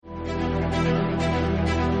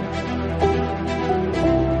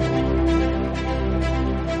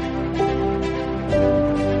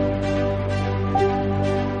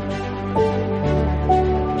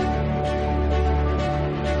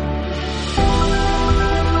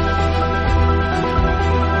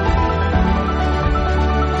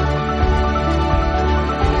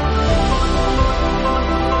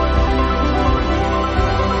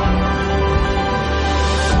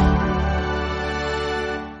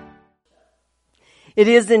It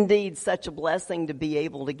is indeed such a blessing to be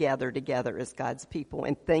able to gather together as God's people.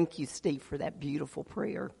 And thank you, Steve, for that beautiful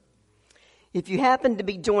prayer. If you happen to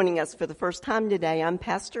be joining us for the first time today, I'm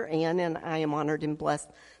Pastor Ann, and I am honored and blessed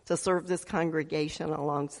to serve this congregation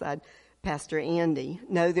alongside Pastor Andy.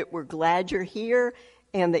 Know that we're glad you're here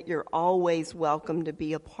and that you're always welcome to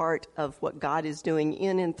be a part of what God is doing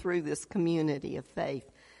in and through this community of faith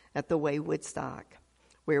at the Way Woodstock,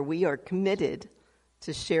 where we are committed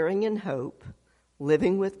to sharing in hope,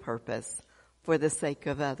 living with purpose for the sake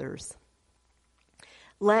of others.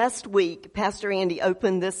 Last week, Pastor Andy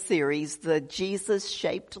opened this series, The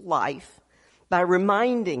Jesus-Shaped Life, by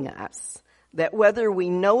reminding us that whether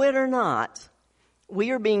we know it or not,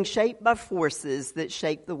 we are being shaped by forces that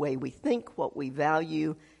shape the way we think, what we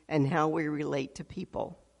value, and how we relate to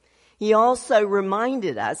people. He also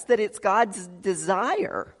reminded us that it's God's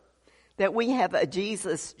desire that we have a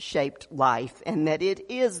Jesus-shaped life, and that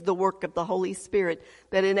it is the work of the Holy Spirit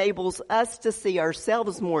that enables us to see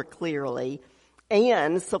ourselves more clearly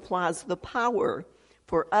and supplies the power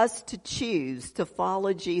for us to choose to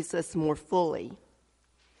follow Jesus more fully.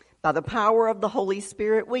 By the power of the Holy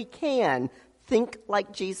Spirit, we can think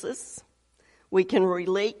like Jesus. We can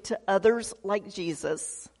relate to others like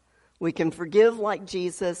Jesus. We can forgive like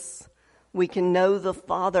Jesus. We can know the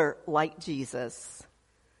Father like Jesus.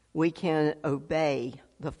 We can obey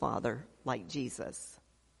the Father like Jesus.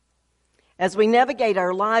 As we navigate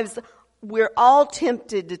our lives, we're all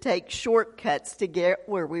tempted to take shortcuts to get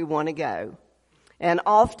where we want to go. And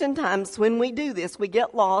oftentimes when we do this, we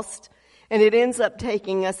get lost, and it ends up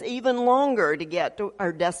taking us even longer to get to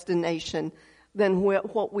our destination than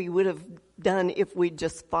what we would have done if we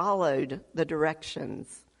just followed the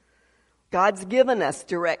directions. God's given us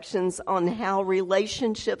directions on how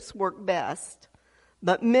relationships work best.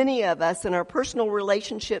 But many of us in our personal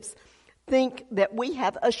relationships think that we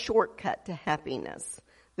have a shortcut to happiness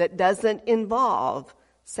that doesn't involve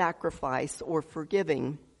sacrifice or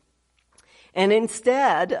forgiving. And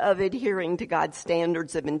instead of adhering to God's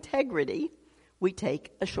standards of integrity, we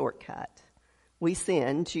take a shortcut. We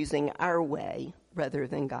sin, choosing our way rather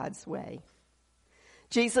than God's way.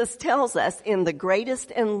 Jesus tells us in the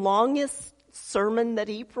greatest and longest sermon that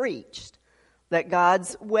he preached that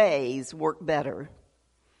God's ways work better.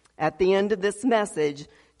 At the end of this message,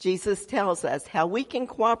 Jesus tells us how we can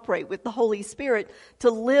cooperate with the Holy Spirit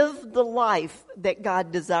to live the life that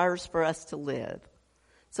God desires for us to live.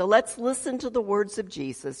 So let's listen to the words of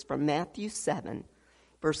Jesus from Matthew 7,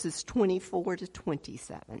 verses 24 to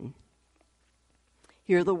 27.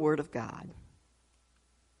 Hear the word of God.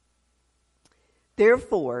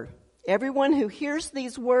 Therefore, everyone who hears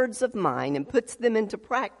these words of mine and puts them into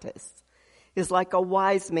practice is like a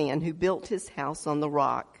wise man who built his house on the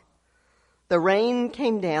rock. The rain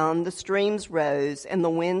came down, the streams rose, and the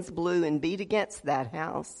winds blew and beat against that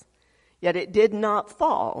house. Yet it did not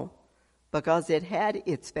fall, because it had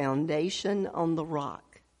its foundation on the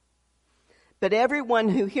rock. But everyone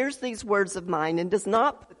who hears these words of mine and does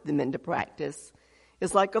not put them into practice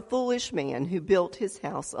is like a foolish man who built his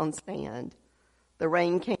house on sand. The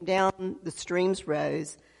rain came down, the streams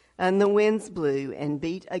rose, and the winds blew and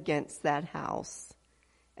beat against that house,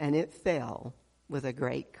 and it fell with a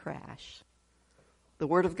great crash. The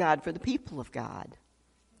word of God for the people of God.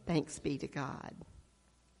 Thanks be to God.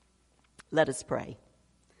 Let us pray.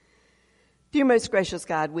 Dear most gracious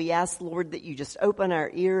God, we ask, Lord, that you just open our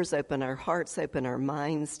ears, open our hearts, open our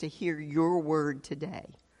minds to hear your word today,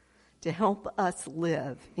 to help us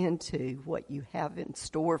live into what you have in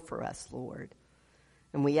store for us, Lord.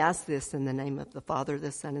 And we ask this in the name of the Father,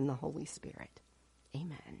 the Son, and the Holy Spirit.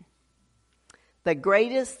 Amen. The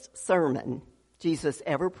greatest sermon Jesus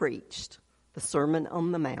ever preached, the Sermon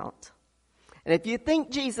on the Mount. And if you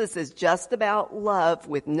think Jesus is just about love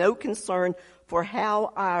with no concern for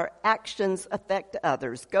how our actions affect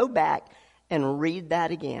others, go back and read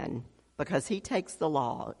that again, because he takes the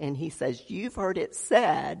law and he says, you've heard it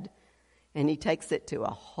said, and he takes it to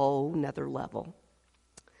a whole nother level.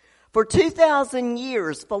 For 2,000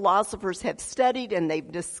 years, philosophers have studied and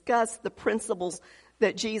they've discussed the principles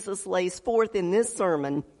that Jesus lays forth in this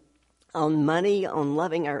sermon on money, on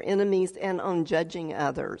loving our enemies, and on judging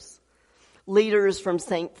others. Leaders from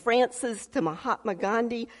St. Francis to Mahatma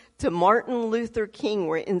Gandhi to Martin Luther King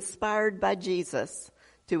were inspired by Jesus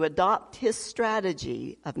to adopt his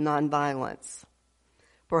strategy of nonviolence.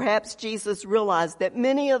 Perhaps Jesus realized that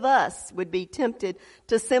many of us would be tempted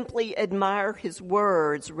to simply admire his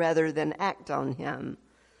words rather than act on him.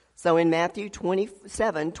 So in Matthew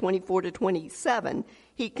 27, 24 to 27,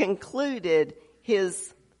 he concluded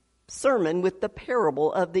his sermon with the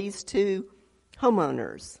parable of these two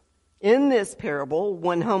homeowners. In this parable,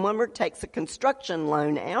 one homeowner takes a construction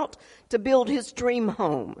loan out to build his dream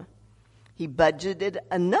home. He budgeted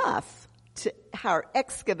enough to hire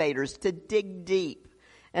excavators to dig deep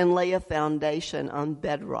and lay a foundation on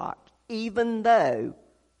bedrock, even though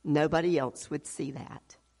nobody else would see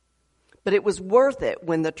that. But it was worth it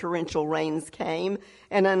when the torrential rains came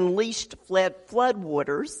and unleashed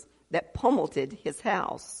floodwaters that pummeled his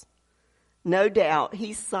house. No doubt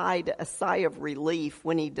he sighed a sigh of relief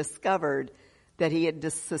when he discovered that he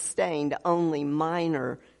had sustained only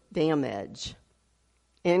minor damage.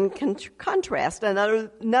 In contrast,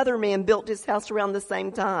 another man built his house around the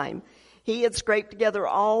same time. He had scraped together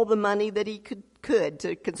all the money that he could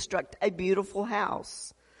to construct a beautiful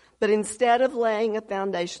house. But instead of laying a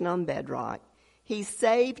foundation on bedrock, he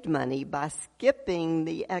saved money by skipping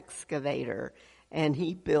the excavator, and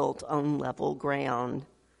he built on level ground.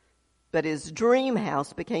 But his dream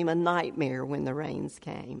house became a nightmare when the rains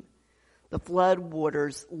came. The flood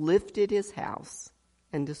waters lifted his house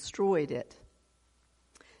and destroyed it.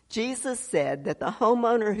 Jesus said that the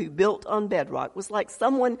homeowner who built on bedrock was like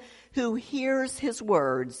someone who hears his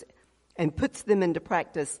words and puts them into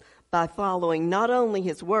practice by following not only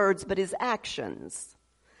his words but his actions.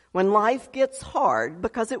 When life gets hard,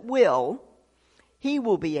 because it will, he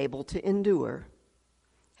will be able to endure.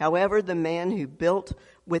 However, the man who built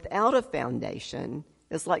without a foundation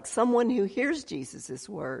is like someone who hears Jesus'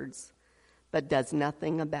 words but does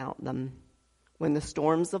nothing about them. When the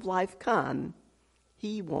storms of life come,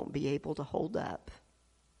 he won't be able to hold up.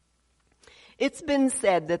 It's been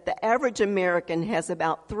said that the average American is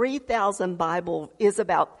about 3,000 Bible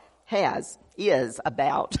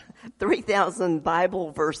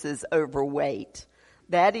verses overweight.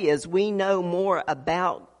 That is, we know more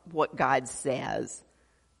about what God says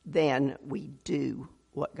than we do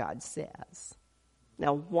what God says.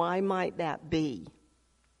 Now, why might that be?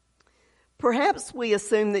 Perhaps we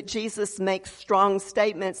assume that Jesus makes strong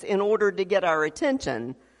statements in order to get our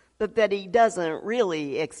attention, but that he doesn't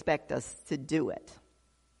really expect us to do it.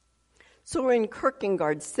 Soren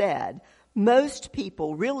Kierkegaard said, most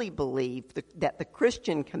people really believe that the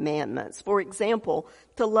Christian commandments, for example,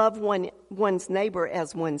 to love one's neighbor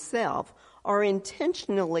as oneself, are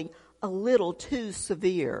intentionally a little too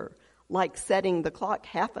severe, like setting the clock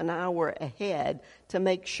half an hour ahead to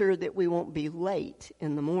make sure that we won't be late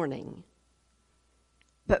in the morning.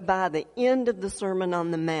 But by the end of the Sermon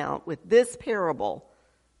on the Mount, with this parable,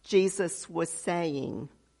 Jesus was saying,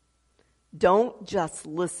 don't just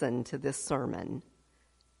listen to this sermon,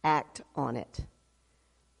 act on it.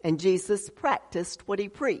 And Jesus practiced what he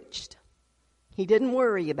preached. He didn't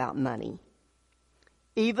worry about money.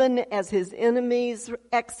 Even as his enemies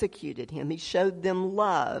executed him, he showed them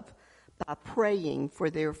love by praying for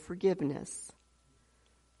their forgiveness.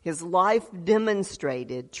 His life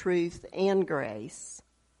demonstrated truth and grace.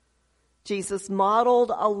 Jesus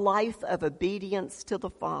modeled a life of obedience to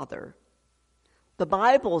the Father. The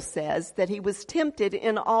Bible says that he was tempted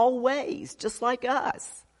in all ways, just like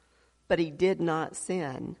us, but he did not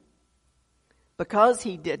sin. Because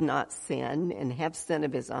he did not sin and have sin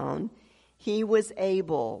of his own, he was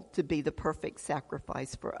able to be the perfect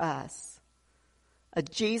sacrifice for us. A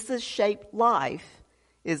Jesus-shaped life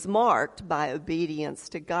is marked by obedience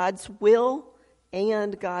to God's will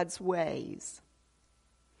and God's ways.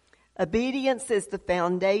 Obedience is the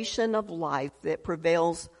foundation of life that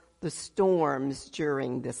prevails the storms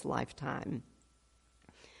during this lifetime.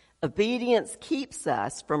 Obedience keeps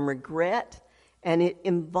us from regret, and it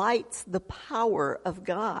invites the power of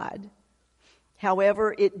God.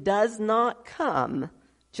 However, it does not come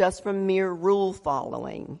just from mere rule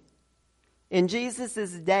following. In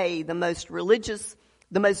Jesus' day, the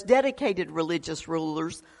most dedicated religious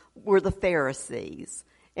rulers were the Pharisees,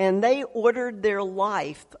 and they ordered their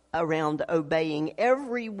life around obeying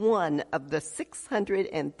every one of the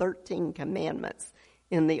 613 commandments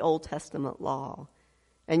in the Old Testament law.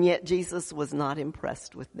 And yet Jesus was not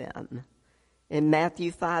impressed with them. In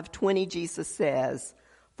Matthew 5:20, Jesus says,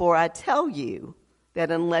 "For I tell you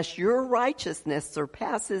that unless your righteousness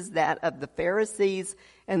surpasses that of the Pharisees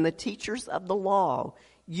and the teachers of the law,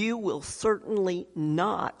 you will certainly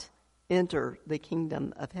not enter the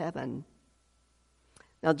kingdom of heaven."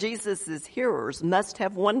 Now, Jesus' hearers must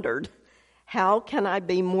have wondered, how can I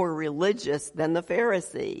be more religious than the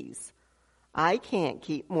Pharisees? I can't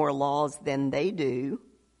keep more laws than they do.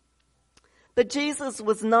 But Jesus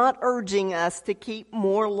was not urging us to keep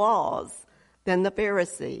more laws than the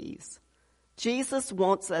Pharisees. Jesus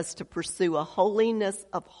wants us to pursue a holiness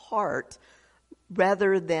of heart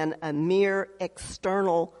rather than a mere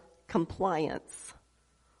external compliance.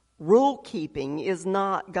 Rule keeping is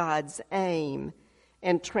not God's aim,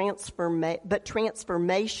 and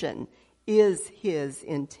transformation is his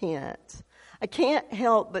intent. I can't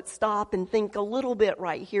help but stop and think a little bit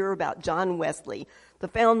right here about John Wesley, the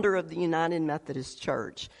founder of the United Methodist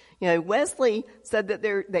Church. You know, Wesley said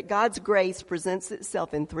that God's grace presents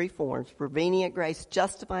itself in three forms: prevenient grace,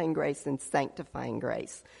 justifying grace, and sanctifying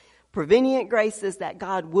grace. Prevenient grace is that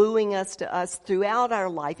God wooing us to us throughout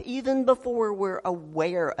our life, even before we're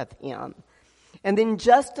aware of him. And then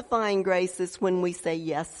justifying grace is when we say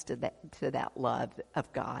yes to that love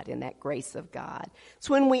of God and that grace of God. It's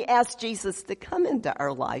when we ask Jesus to come into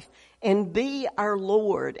our life and be our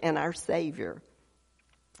Lord and our Savior.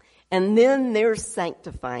 And then there's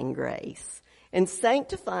sanctifying grace. And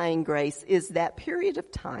sanctifying grace is that period of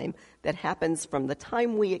time that happens from the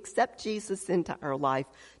time we accept Jesus into our life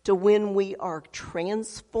to when we are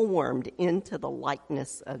transformed into the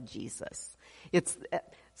likeness of Jesus.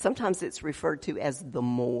 Sometimes it's referred to as the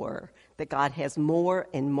more, that God has more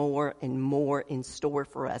and more and more in store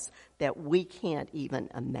for us that we can't even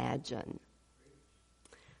imagine.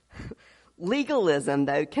 Legalism,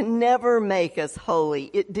 though, can never make us holy.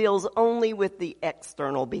 It deals only with the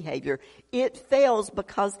external behavior. It fails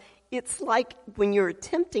because it's like when you're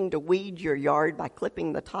attempting to weed your yard by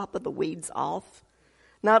clipping the top of the weeds off.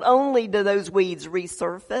 Not only do those weeds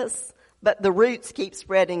resurface, but the roots keep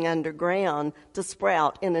spreading underground to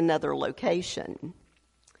sprout in another location.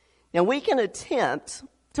 Now, we can attempt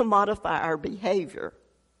to modify our behavior,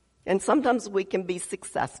 and sometimes we can be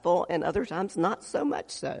successful, and other times not so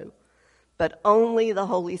much so. But only the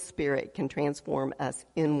Holy Spirit can transform us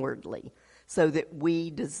inwardly so that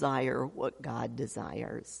we desire what God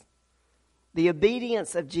desires. The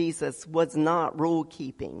obedience of Jesus was not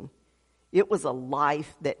rule-keeping. It was a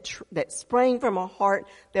life that sprang from a heart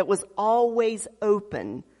that was always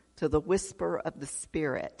open to the whisper of the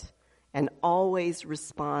Spirit and always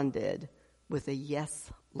responded with a yes,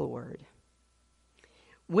 Lord.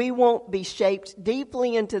 We won't be shaped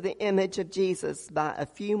deeply into the image of Jesus by a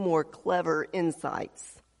few more clever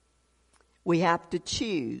insights. We have to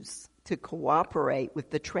choose to cooperate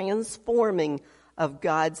with the transforming of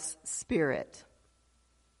God's Spirit.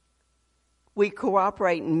 We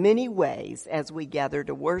cooperate in many ways as we gather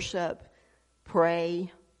to worship,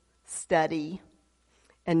 pray, study,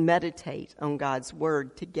 and meditate on God's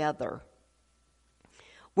Word together.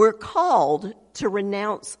 We're called to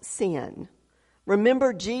renounce sin.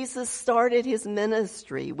 Remember, Jesus started his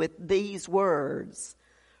ministry with these words: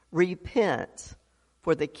 repent,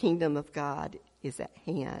 for the kingdom of God is at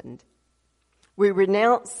hand. We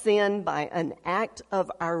renounce sin by an act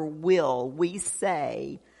of our will. We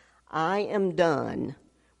say, I am done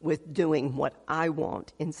with doing what I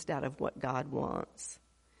want instead of what God wants.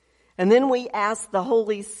 And then we ask the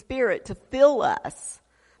Holy Spirit to fill us,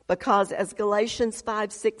 because as Galatians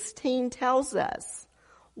 5:16 tells us,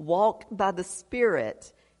 walk by the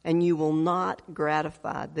Spirit, and you will not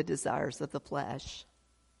gratify the desires of the flesh.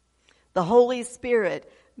 The Holy Spirit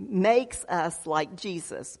makes us like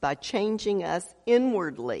Jesus by changing us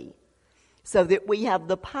inwardly so that we have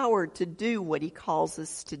the power to do what he calls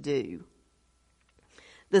us to do.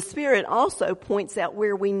 The Spirit also points out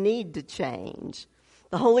where we need to change.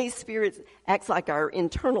 The Holy Spirit acts like our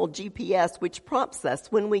internal GPS, which prompts us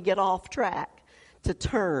when we get off track to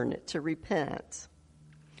turn, to repent.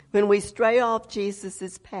 When we stray off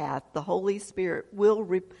Jesus' path, the Holy Spirit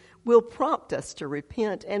will prompt us to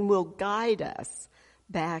repent and will guide us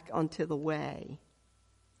back onto the way.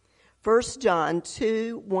 1 John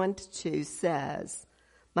 2:1-2 says,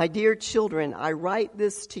 My dear children, I write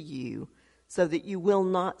this to you so that you will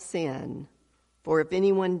not sin. For if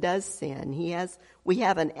anyone does sin, we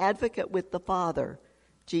have an advocate with the Father,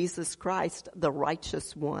 Jesus Christ, the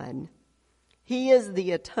righteous one. He is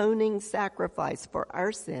the atoning sacrifice for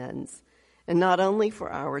our sins, and not only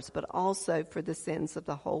for ours, but also for the sins of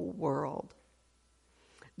the whole world.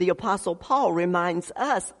 The Apostle Paul reminds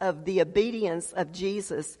us of the obedience of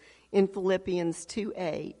Jesus in Philippians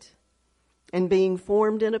 2:8. And being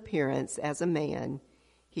formed in appearance as a man,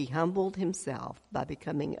 he humbled himself by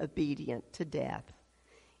becoming obedient to death,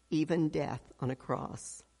 even death on a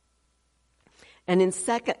cross. And in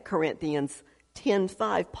 2 Corinthians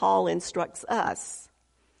 10:5, Paul instructs us,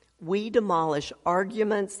 we demolish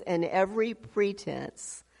arguments and every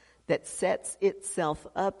pretense that sets itself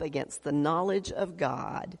up against the knowledge of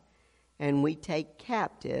God, and we take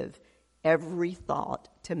captive every thought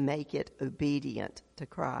to make it obedient to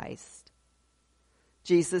Christ.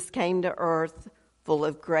 Jesus came to earth full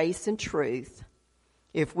of grace and truth.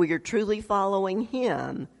 If we are truly following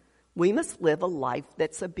him, we must live a life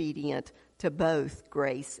that's obedient to both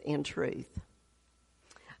grace and truth.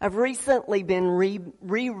 I've recently been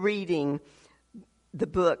rereading the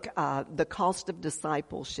book, The Cost of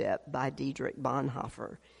Discipleship by Dietrich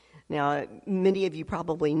Bonhoeffer. Now, many of you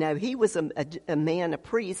probably know he was a man, a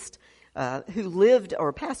priest, who lived, or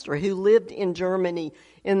a pastor, who lived in Germany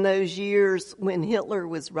in those years when Hitler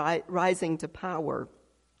was rising to power.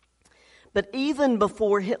 But even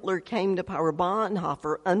before Hitler came to power,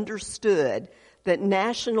 Bonhoeffer understood that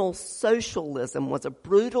National Socialism was a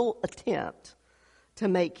brutal attempt to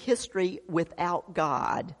make history without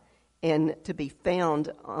God and to be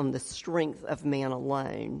found on the strength of man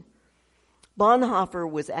alone. Bonhoeffer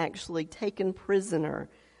was actually taken prisoner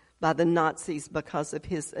by the Nazis because of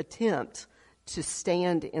his attempt to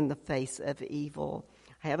stand in the face of evil.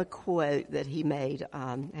 I have a quote that he made.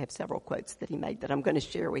 I have several quotes that he made that I'm going to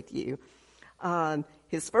share with you.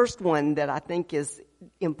 His first one that I think is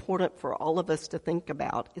important for all of us to think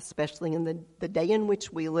about, especially in the day in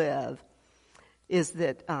which we live, is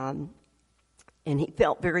that, and he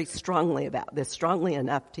felt very strongly about this, strongly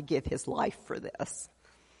enough to give his life for this.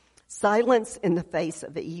 Silence in the face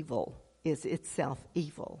of evil is itself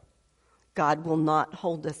evil. God will not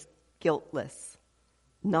hold us guiltless.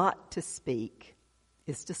 Not to speak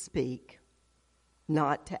is to speak.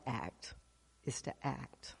 Not to act is to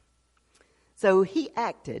act. So he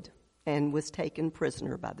acted and was taken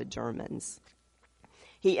prisoner by the Germans.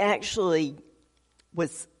 He actually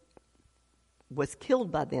was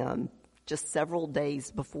killed by them just several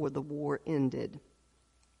days before the war ended.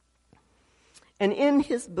 And in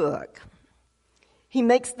his book, he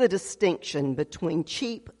makes the distinction between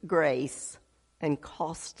cheap grace and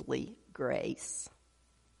costly grace.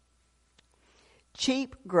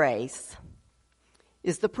 Cheap grace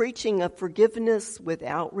is the preaching of forgiveness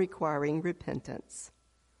without requiring repentance,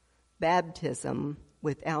 baptism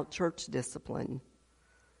without church discipline,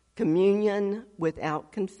 communion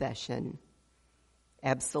without confession,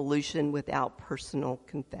 absolution without personal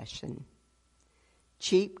confession.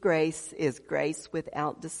 Cheap grace is grace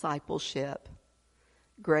without discipleship,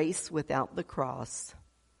 grace without the cross,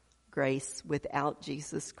 grace without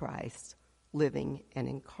Jesus Christ living and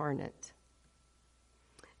incarnate.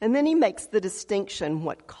 And then he makes the distinction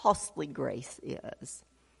what costly grace is.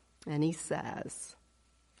 And he says,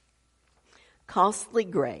 costly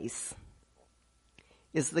grace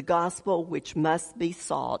is the gospel which must be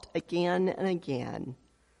sought again and again,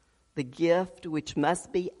 the gift which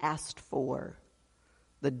must be asked for,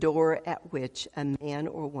 the door at which a man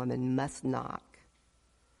or woman must knock.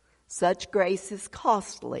 Such grace is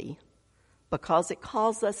costly because it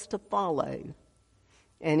calls us to follow,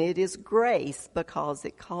 and it is grace because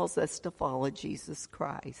it calls us to follow Jesus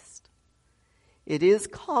Christ. It is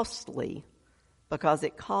costly because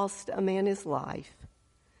it cost a man his life,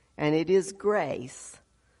 and it is grace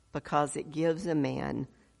because it gives a man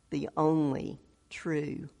the only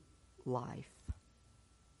true life.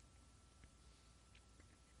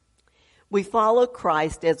 We follow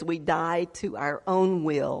Christ as we die to our own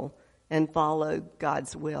will and follow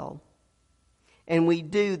God's will. And we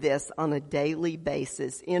do this on a daily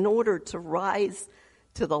basis in order to rise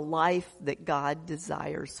to the life that God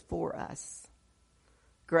desires for us.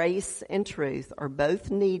 Grace and truth are both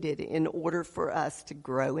needed in order for us to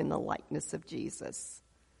grow in the likeness of Jesus.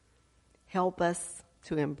 Help us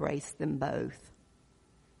to embrace them both.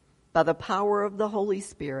 By the power of the Holy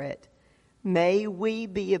Spirit, may we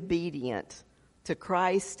be obedient to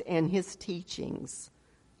Christ and his teachings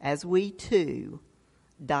as we too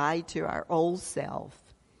die to our old self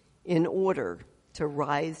in order to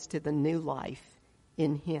rise to the new life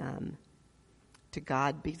in him. To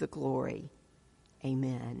God be the glory.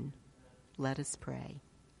 Amen. Let us pray.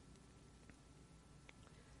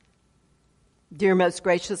 Dear most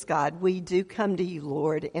gracious God, we do come to you,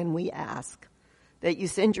 Lord, and we ask that you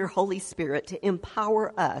send your Holy Spirit to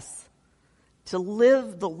empower us to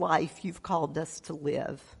live the life you've called us to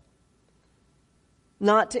live.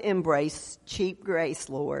 Not to embrace cheap grace,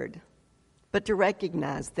 Lord, but to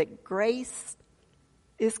recognize that grace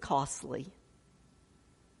is costly.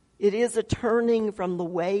 It is a turning from the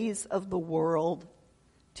ways of the world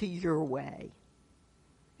to your way.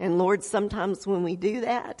 And Lord, sometimes when we do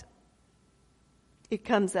that, it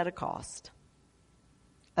comes at a cost.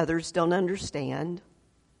 Others don't understand.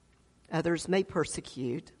 Others may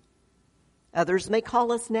persecute. Others may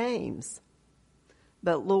call us names.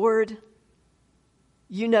 But Lord,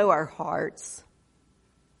 you know our hearts.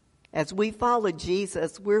 As we follow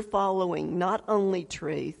Jesus, we're following not only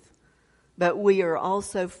truth, but we are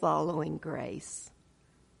also following grace.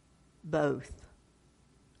 Both.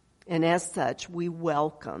 And as such, we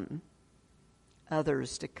welcome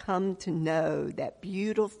others to come to know that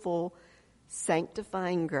beautiful,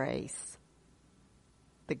 sanctifying grace,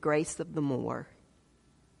 the grace of the more.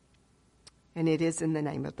 And it is in the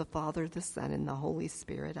name of the Father, the Son, and the Holy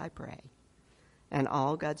Spirit I pray. And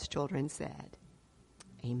all God's children said,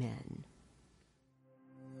 Amen.